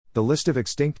The list of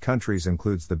extinct countries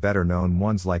includes the better-known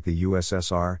ones like the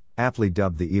USSR, aptly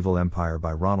dubbed the Evil Empire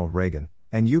by Ronald Reagan,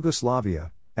 and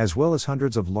Yugoslavia, as well as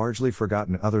hundreds of largely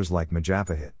forgotten others like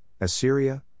Majapahit,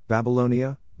 Assyria,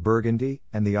 Babylonia, Burgundy,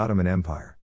 and the Ottoman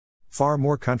Empire. Far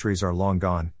more countries are long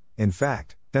gone, in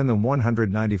fact, than the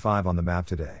 195 on the map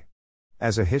today.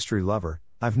 As a history lover,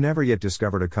 I've never yet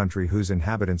discovered a country whose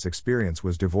inhabitants' experience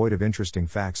was devoid of interesting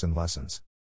facts and lessons.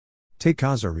 Take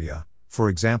Khazaria, for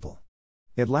example.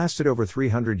 It lasted over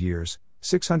 300 years,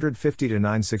 650 to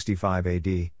 965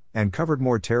 AD, and covered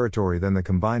more territory than the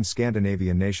combined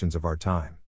Scandinavian nations of our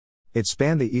time. It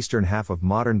spanned the eastern half of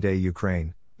modern-day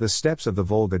Ukraine, the steppes of the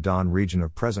Volga-Don region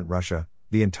of present Russia,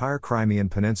 the entire Crimean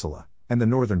Peninsula, and the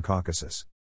northern Caucasus.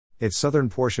 Its southern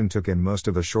portion took in most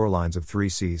of the shorelines of three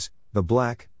seas, the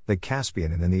Black, the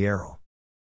Caspian and the Aral.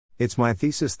 It's my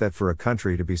thesis that for a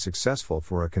country to be successful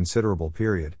for a considerable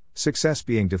period, success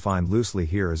being defined loosely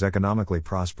here as economically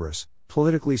prosperous,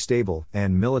 politically stable,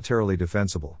 and militarily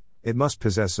defensible, it must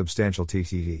possess substantial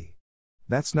TTD.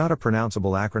 That's not a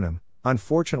pronounceable acronym,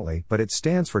 unfortunately, but it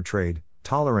stands for trade,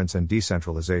 tolerance and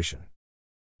decentralization.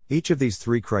 Each of these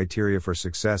three criteria for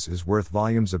success is worth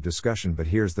volumes of discussion, but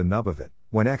here's the nub of it.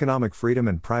 When economic freedom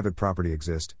and private property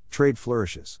exist, trade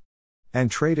flourishes. And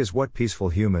trade is what peaceful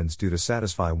humans do to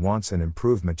satisfy wants and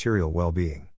improve material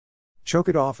well-being. Choke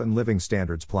it off and living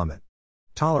standards plummet.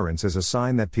 Tolerance is a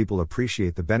sign that people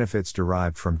appreciate the benefits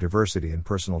derived from diversity and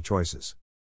personal choices.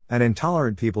 And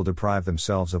intolerant people deprive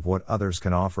themselves of what others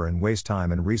can offer and waste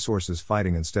time and resources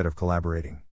fighting instead of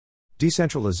collaborating.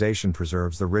 Decentralization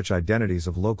preserves the rich identities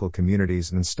of local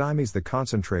communities and stymies the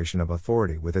concentration of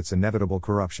authority with its inevitable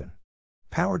corruption.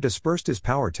 Power dispersed is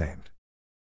power tamed.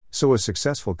 So a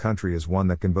successful country is one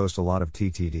that can boast a lot of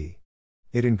TTD.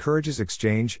 It encourages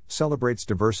exchange, celebrates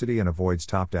diversity and avoids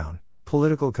top-down,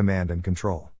 political command and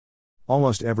control.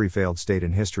 Almost every failed state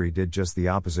in history did just the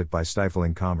opposite by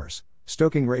stifling commerce,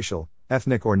 stoking racial,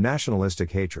 ethnic or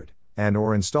nationalistic hatred,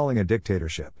 and/or installing a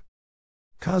dictatorship.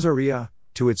 Khazaria,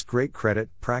 to its great credit,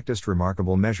 practiced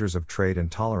remarkable measures of trade and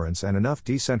tolerance and enough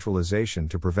decentralization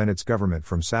to prevent its government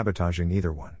from sabotaging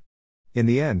either one. In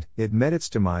the end, it met its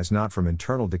demise not from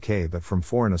internal decay but from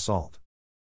foreign assault.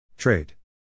 Trade.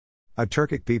 A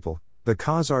Turkic people, the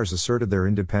Khazars asserted their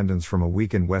independence from a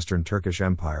weakened Western Turkish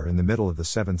Empire in the middle of the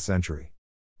 7th century.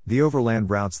 The overland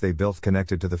routes they built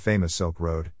connected to the famous Silk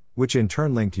Road, which in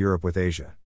turn linked Europe with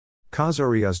Asia.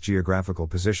 Khazaria's geographical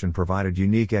position provided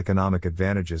unique economic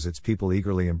advantages its people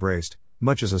eagerly embraced,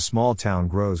 much as a small town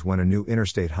grows when a new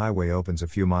interstate highway opens a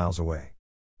few miles away.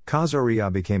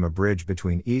 Khazaria became a bridge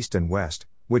between East and West,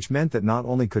 which meant that not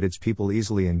only could its people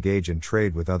easily engage in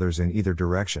trade with others in either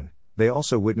direction, they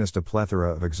also witnessed a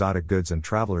plethora of exotic goods and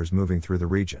travelers moving through the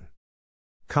region.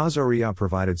 Khazaria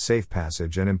provided safe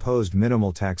passage and imposed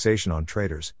minimal taxation on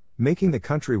traders, making the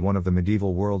country one of the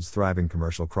medieval world's thriving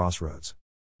commercial crossroads.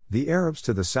 The Arabs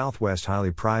to the southwest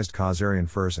highly prized Khazarian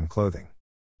furs and clothing.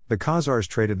 The Khazars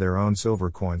traded their own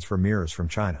silver coins for mirrors from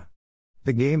China.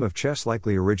 The game of chess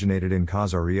likely originated in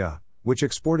Khazaria, which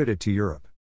exported it to Europe.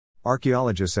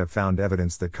 Archaeologists have found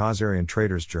evidence that Khazarian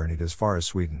traders journeyed as far as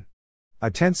Sweden.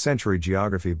 A 10th century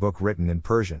geography book written in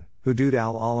Persian, Hudud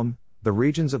al-Alam, The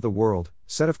Regions of the World,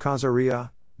 said of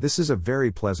Khazaria, "This is a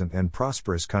very pleasant and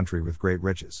prosperous country with great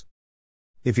riches."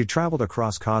 If you traveled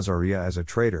across Khazaria as a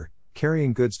trader,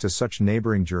 carrying goods to such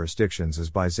neighboring jurisdictions as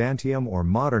Byzantium or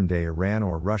modern-day Iran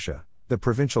or Russia, the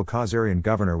provincial Khazarian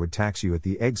governor would tax you at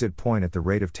the exit point at the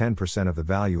rate of 10% of the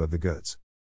value of the goods.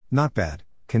 Not bad,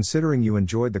 considering you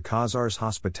enjoyed the Khazars'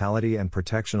 hospitality and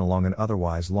protection along an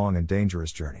otherwise long and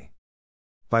dangerous journey.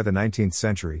 By the 19th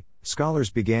century, scholars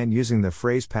began using the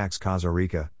phrase Pax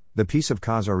Khazarica, the Peace of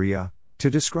Khazaria, to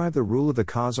describe the rule of the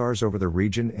Khazars over the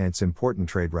region and its important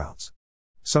trade routes.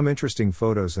 Some interesting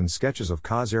photos and sketches of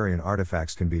Khazarian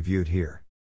artifacts can be viewed here.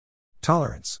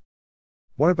 Tolerance.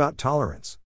 What about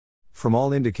tolerance? From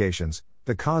all indications,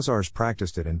 the Khazars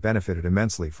practiced it and benefited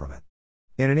immensely from it.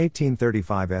 In an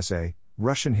 1835 essay,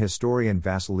 Russian historian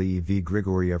Vasily V.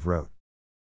 Grigoriev wrote,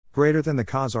 "Greater than the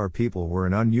Khazar people were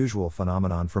an unusual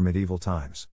phenomenon for medieval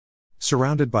times.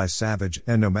 Surrounded by savage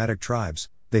and nomadic tribes,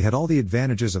 they had all the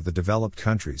advantages of the developed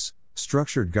countries,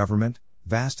 structured government,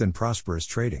 vast and prosperous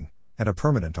trading, and a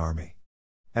permanent army.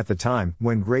 At the time,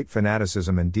 when great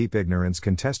fanaticism and deep ignorance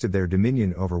contested their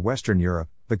dominion over Western Europe,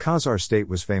 the Khazar state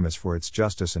was famous for its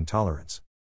justice and tolerance.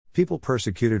 People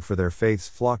persecuted for their faiths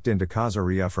flocked into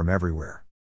Khazaria from everywhere.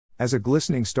 As a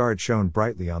glistening star it shone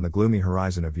brightly on the gloomy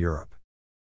horizon of Europe.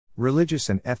 Religious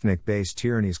and ethnic-based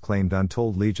tyrannies claimed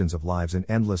untold legions of lives in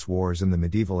endless wars in the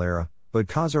medieval era, but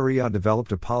Khazaria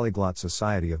developed a polyglot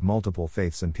society of multiple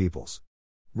faiths and peoples.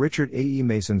 Richard A. E.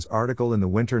 Mason's article in the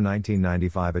winter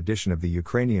 1995 edition of the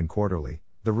Ukrainian Quarterly,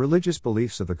 The Religious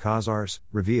Beliefs of the Khazars,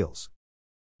 reveals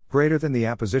greater than the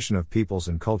apposition of peoples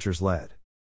and cultures led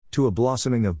to a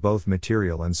blossoming of both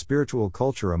material and spiritual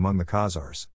culture among the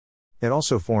Khazars. It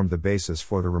also formed the basis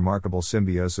for the remarkable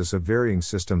symbiosis of varying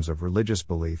systems of religious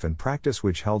belief and practice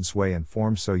which held sway and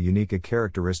formed so unique a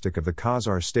characteristic of the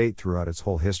Khazar state throughout its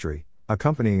whole history,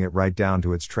 accompanying it right down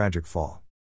to its tragic fall.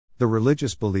 The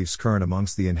religious beliefs current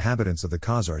amongst the inhabitants of the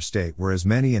Khazar state were as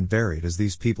many and varied as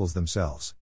these peoples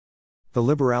themselves. The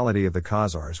liberality of the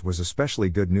Khazars was especially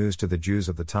good news to the Jews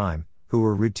of the time, who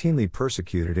were routinely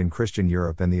persecuted in Christian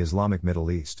Europe and the Islamic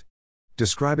Middle East.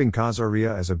 Describing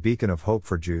Khazaria as a beacon of hope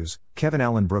for Jews, Kevin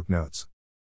Allen Brooke notes,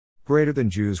 greater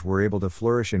than Jews were able to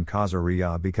flourish in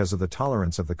Khazaria because of the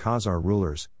tolerance of the Khazar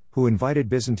rulers, who invited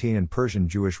Byzantine and Persian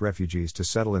Jewish refugees to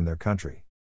settle in their country.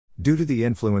 Due to the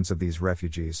influence of these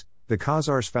refugees, the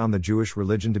Khazars found the Jewish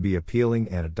religion to be appealing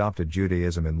and adopted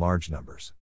Judaism in large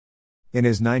numbers. In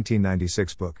his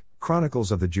 1996 book,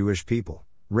 Chronicles of the Jewish People,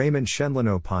 Raymond Shendlin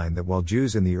opined that while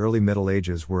Jews in the early Middle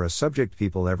Ages were a subject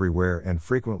people everywhere and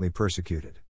frequently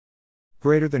persecuted,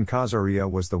 greater than Khazaria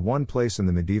was the one place in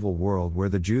the medieval world where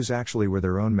the Jews actually were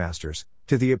their own masters.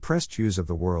 To the oppressed Jews of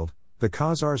the world, the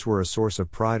Khazars were a source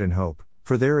of pride and hope,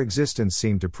 for their existence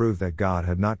seemed to prove that God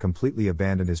had not completely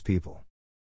abandoned his people.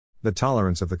 The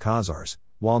tolerance of the Khazars,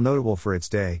 while notable for its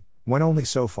day, went only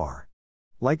so far.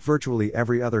 Like virtually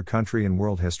every other country in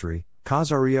world history,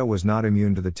 Khazaria was not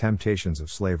immune to the temptations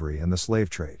of slavery and the slave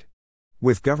trade.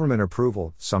 With government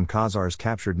approval, some Khazars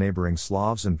captured neighboring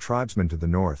Slavs and tribesmen to the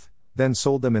north, then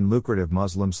sold them in lucrative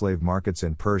Muslim slave markets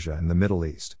in Persia and the Middle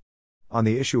East. On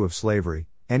the issue of slavery,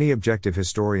 any objective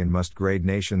historian must grade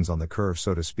nations on the curve,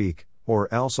 so to speak,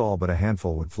 or else all but a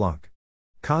handful would flunk.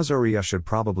 Khazaria should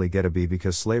probably get a B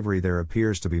because slavery there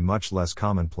appears to be much less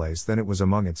commonplace than it was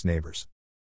among its neighbors.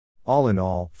 All in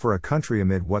all, for a country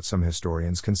amid what some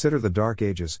historians consider the Dark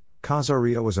Ages,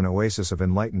 Khazaria was an oasis of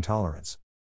enlightened tolerance.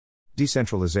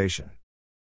 Decentralization.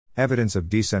 Evidence of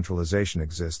decentralization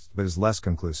exists but is less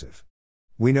conclusive.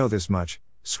 We know this much: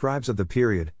 scribes of the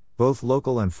period, both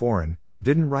local and foreign,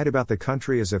 didn't write about the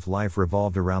country as if life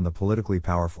revolved around the politically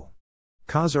powerful.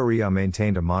 Khazaria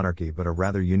maintained a monarchy, but a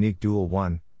rather unique dual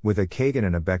one, with a Kagan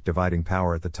and a Bek dividing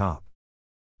power at the top.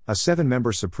 A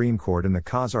 7-member Supreme Court in the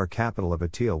Khazar capital of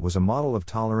Atil was a model of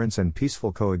tolerance and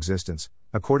peaceful coexistence,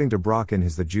 according to Brock in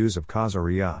his The Jews of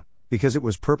Khazaria, because it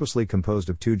was purposely composed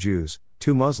of 2 Jews,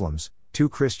 2 Muslims, 2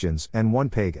 Christians, and 1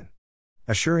 pagan.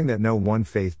 Assuring that no one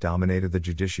faith dominated the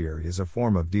judiciary is a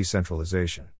form of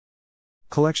decentralization.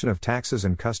 Collection of taxes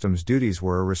and customs duties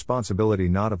were a responsibility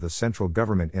not of the central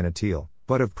government in Atil,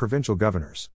 but of provincial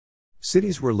governors.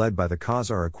 Cities were led by the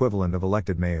Khazar equivalent of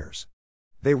elected mayors.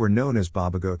 They were known as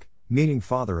Babaguk, meaning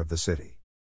father of the city.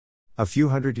 A few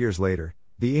hundred years later,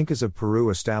 the Incas of Peru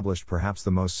established perhaps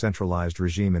the most centralized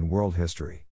regime in world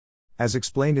history. As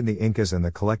explained in The Incas and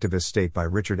the Collectivist State by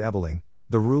Richard Ebeling,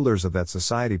 the rulers of that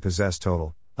society possessed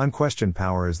total, unquestioned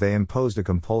power as they imposed a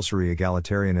compulsory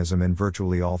egalitarianism in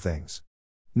virtually all things.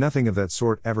 Nothing of that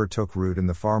sort ever took root in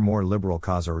the far more liberal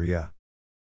Khazaria.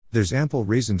 There's ample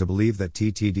reason to believe that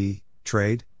TTD,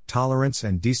 trade, tolerance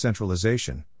and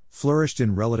decentralization, flourished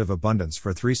in relative abundance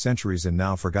for 3 centuries in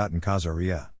now forgotten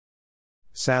Khazaria.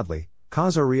 Sadly,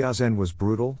 Khazaria's end was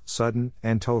brutal, sudden,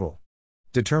 and total.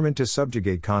 Determined to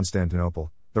subjugate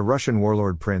Constantinople, the Russian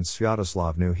warlord Prince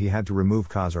Sviatoslav knew he had to remove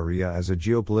Khazaria as a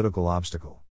geopolitical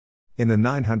obstacle. In the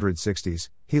 960s,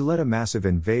 he led a massive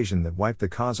invasion that wiped the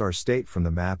Khazar state from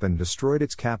the map and destroyed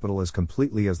its capital as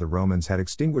completely as the Romans had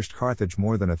extinguished Carthage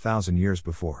more than 1,000 years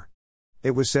before.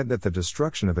 It was said that the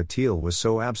destruction of Atil was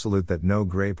so absolute that no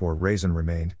grape or raisin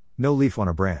remained, no leaf on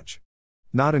a branch.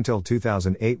 Not until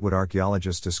 2008 would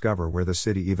archaeologists discover where the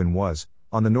city even was,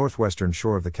 on the northwestern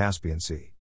shore of the Caspian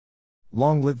Sea.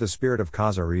 Long live the spirit of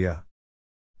Khazaria.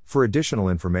 For additional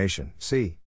information,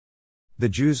 see The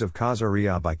Jews of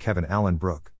Khazaria by Kevin Allen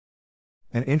Brooke.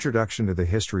 An Introduction to the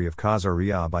History of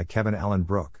Khazaria by Kevin Allen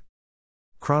Brooke.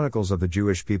 Chronicles of the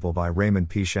Jewish People by Raymond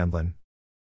P. Shendlin.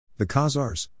 The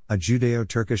Khazars, a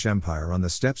Judeo-Turkish Empire on the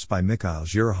Steppes by Mikhail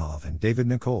Zhirahov and David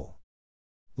Nicole.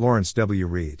 Lawrence W.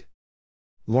 Reed.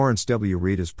 Lawrence W.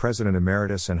 Reed is President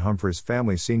Emeritus and Humphreys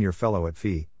Family Senior Fellow at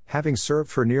FEE, having served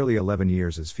for nearly 11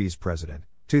 years as FEE's president,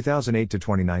 2008 to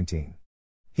 2019.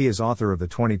 He is author of the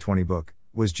 2020 book,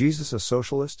 Was Jesus a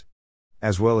Socialist?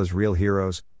 As well as Real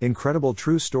Heroes, Incredible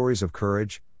True Stories of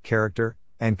Courage, Character,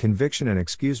 and Conviction, and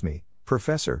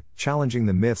Professor, Challenging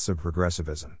the Myths of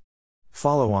Progressivism.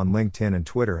 Follow on LinkedIn and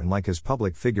Twitter and like his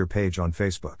public figure page on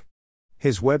Facebook.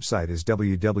 His website is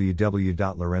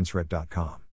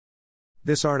www.lorenceret.com.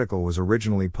 This article was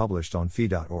originally published on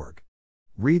fee.org.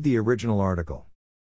 Read the original article.